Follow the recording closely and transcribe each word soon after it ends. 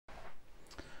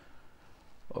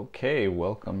Okay,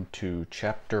 welcome to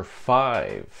Chapter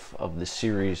 5 of the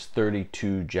series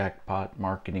 32 Jackpot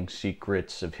Marketing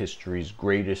Secrets of History's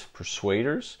Greatest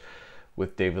Persuaders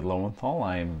with David Lowenthal.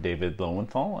 I am David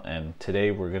Lowenthal, and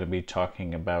today we're going to be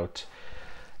talking about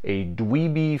a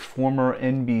Dweeby former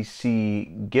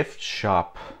NBC gift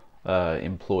shop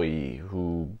employee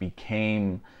who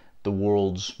became the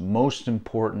world's most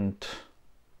important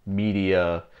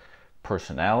media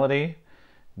personality,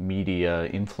 media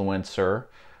influencer,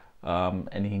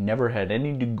 and he never had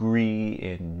any degree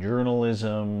in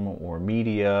journalism or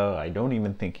media. I don't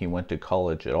even think he went to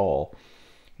college at all.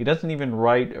 He doesn't even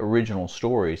write original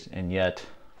stories, and yet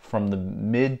from the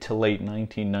mid to late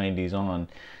 1990s on,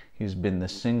 he's been the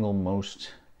single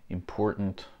most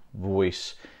important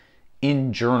voice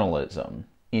in journalism,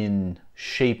 in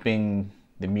shaping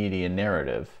the media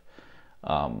narrative,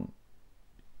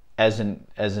 as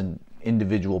an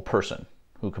individual person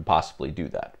who could possibly do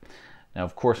that. Now,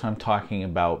 of course, I'm talking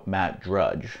about Matt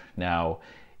Drudge. Now,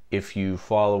 if you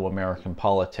follow American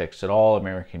politics at all,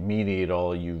 American media at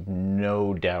all, you've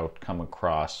no doubt come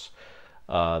across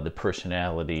the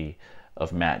personality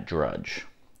of Matt Drudge.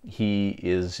 He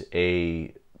is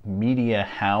a media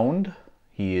hound.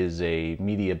 He is a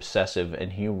media obsessive,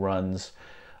 and he runs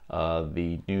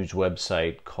the news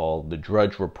website called the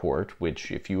Drudge Report,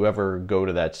 which if you ever go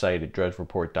to that site at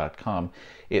drudgereport.com,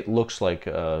 it looks like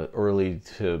a early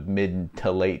to mid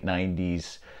to late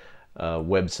 90s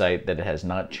website that has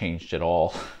not changed at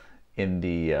all in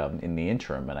the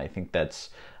interim, and I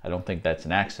don't think that's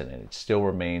an accident. It still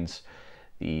remains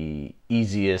the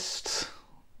easiest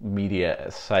media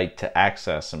site to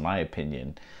access, in my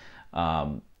opinion,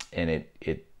 and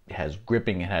it has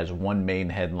gripping. It has one main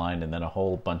headline and then a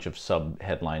whole bunch of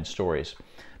sub-headline stories.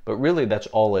 But really, that's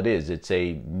all it is. It's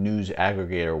a news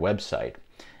aggregator website.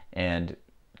 And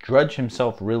Drudge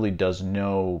himself really does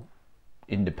no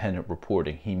independent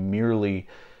reporting. He merely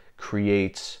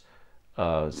creates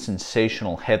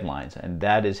sensational headlines, and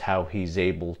that is how he's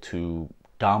able to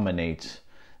dominate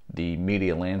the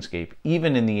media landscape,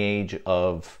 even in the age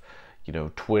of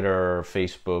Twitter,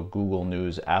 Facebook, Google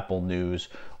News, Apple News,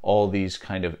 all these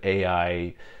kind of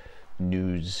AI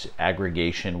news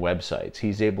aggregation websites.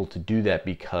 He's able to do that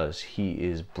because he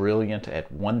is brilliant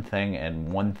at one thing,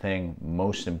 and one thing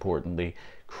most importantly,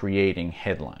 creating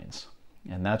headlines.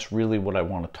 And that's really what I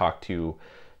want to talk to you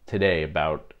today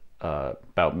about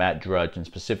Matt Drudge, and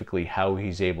specifically how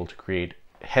he's able to create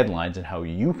headlines and how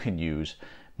you can use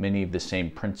many of the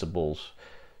same principles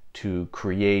to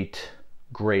create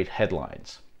great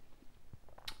headlines.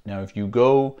 Now, if you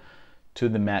go to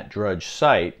the Matt Drudge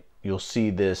site, you'll see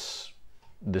this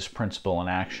principle in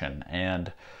action.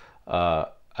 And I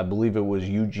believe it was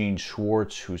Eugene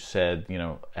Schwartz who said,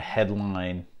 a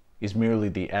headline is merely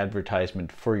the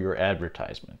advertisement for your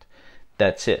advertisement.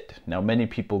 That's it. Now, many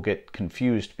people get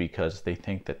confused because they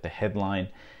think that the headline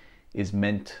is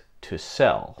meant to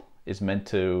sell, is meant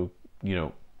to,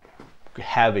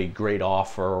 have a great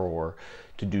offer or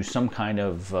to do some kind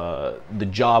of the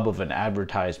job of an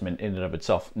advertisement in and of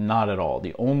itself. Not at all.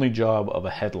 The only job of a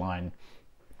headline,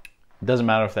 doesn't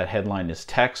matter if that headline is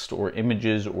text or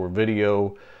images or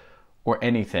video or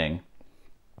anything,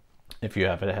 if you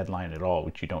have a headline at all,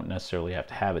 which you don't necessarily have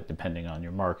to have it depending on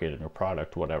your market and your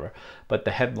product, whatever. But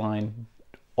the headline,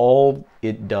 all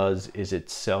it does is it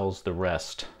sells the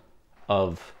rest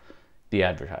of the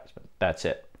advertisement. That's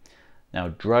it. Now,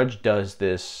 Drudge does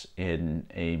this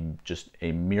in just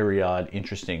a myriad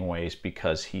interesting ways,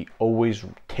 because he always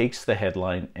takes the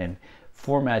headline and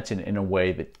formats it in a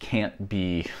way that can't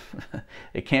be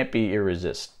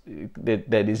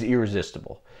that is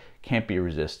irresistible, can't be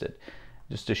resisted.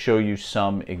 Just to show you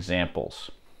some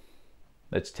examples,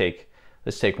 let's take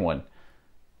one.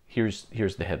 Here's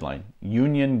the headline: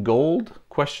 Union Gold ?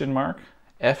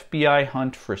 FBI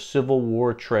hunt for Civil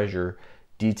War treasure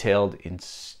detailed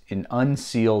in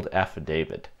unsealed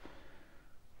affidavit.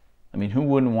 I mean, who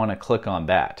wouldn't want to click on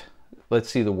that? Let's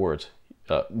see the words.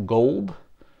 Gold,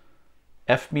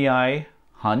 FBI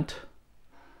hunt,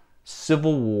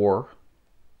 Civil War,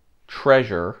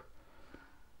 treasure,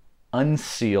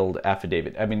 unsealed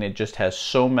affidavit. I mean, it just has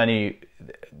so many,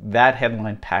 that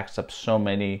headline packs up so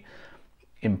many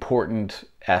important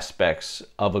aspects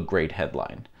of a great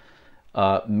headline.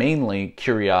 Mainly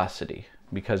curiosity,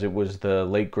 because it was the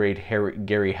late great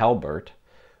Gary Halbert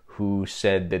who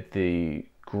said that the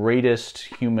greatest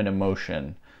human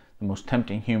emotion, the most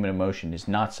tempting human emotion, is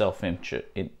not self-interest.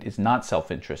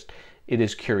 It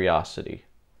is curiosity.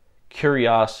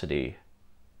 Curiosity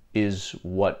is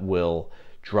what will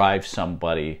drive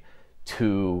somebody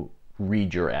to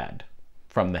read your ad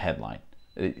from the headline.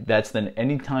 That's then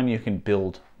anytime you can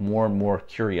build more and more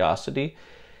curiosity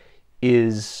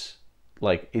is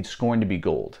like, it's going to be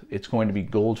gold. It's going to be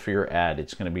gold for your ad.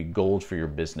 It's going to be gold for your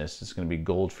business. It's going to be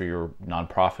gold for your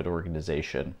nonprofit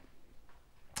organization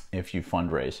if you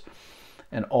fundraise,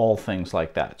 and all things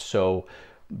like that. So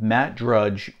Matt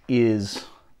Drudge is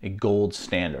a gold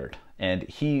standard. And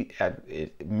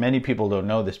many people don't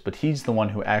know this, but he's the one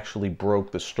who actually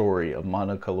broke the story of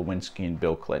Monica Lewinsky and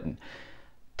Bill Clinton.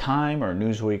 Time or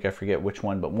Newsweek, I forget which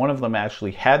one, but one of them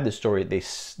actually had the story. They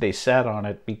sat on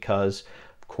it because,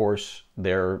 of course,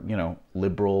 they're, you know,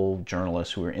 liberal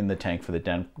journalists who are in the tank for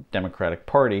the Democratic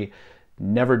Party,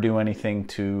 never do anything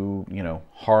to, you know,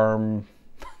 harm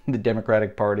the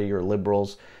Democratic Party or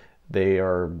liberals.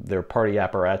 They're party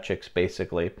apparatchiks,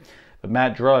 basically. But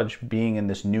Matt Drudge, being in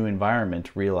this new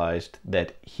environment, realized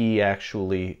that he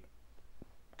actually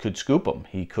could scoop them.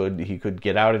 He could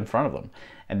get out in front of them,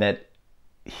 and that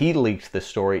he leaked the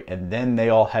story, and then they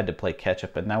all had to play catch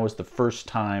up. And that was the first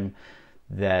time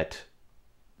that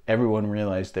everyone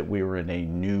realized that we were in a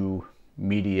new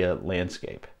media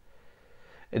landscape.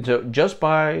 And so just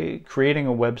by creating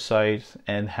a website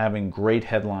and having great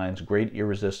headlines, great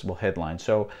irresistible headlines.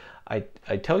 So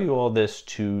I tell you all this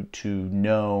to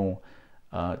know,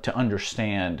 to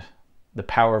understand the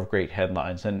power of great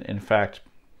headlines. And in fact,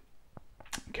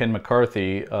 Ken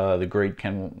McCarthy, the great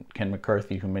Ken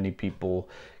McCarthy, who many people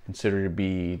consider to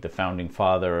be the founding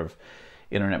father of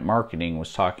internet marketing,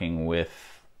 was talking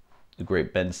with the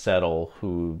great Ben Settle,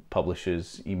 who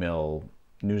publishes Email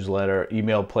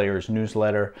Player's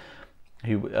newsletter.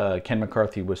 Ken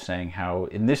McCarthy was saying how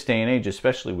in this day and age,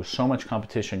 especially with so much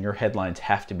competition, your headlines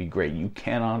have to be great. You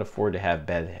cannot afford to have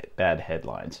bad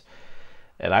headlines.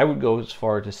 And I would go as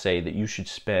far to say that you should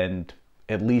spend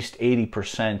at least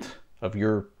 80% of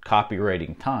your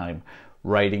copywriting time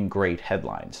writing great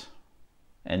headlines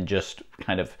and just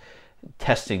kind of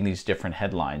testing these different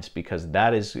headlines, because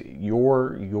that is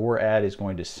your ad is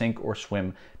going to sink or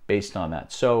swim based on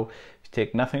that. So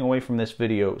take nothing away from this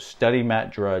video, study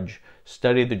Matt Drudge,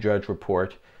 study the Drudge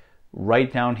Report,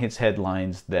 write down his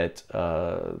headlines that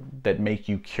make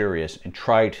you curious, and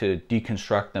try to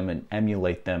deconstruct them and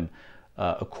emulate them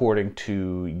according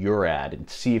to your ad, and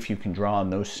see if you can draw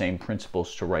on those same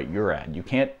principles to write your ad. You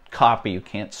can't copy, you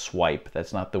can't swipe.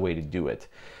 That's not the way to do it.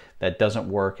 That doesn't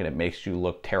work, and it makes you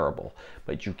look terrible.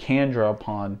 But you can draw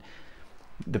upon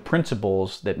the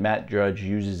principles that Matt Drudge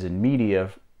uses in media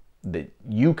that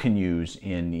you can use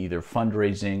in either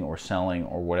fundraising or selling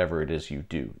or whatever it is you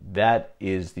do. That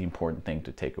is the important thing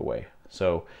to take away.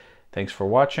 So thanks for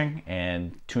watching,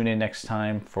 and tune in next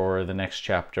time for the next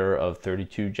chapter of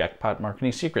 32 Jackpot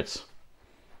Marketing Secrets.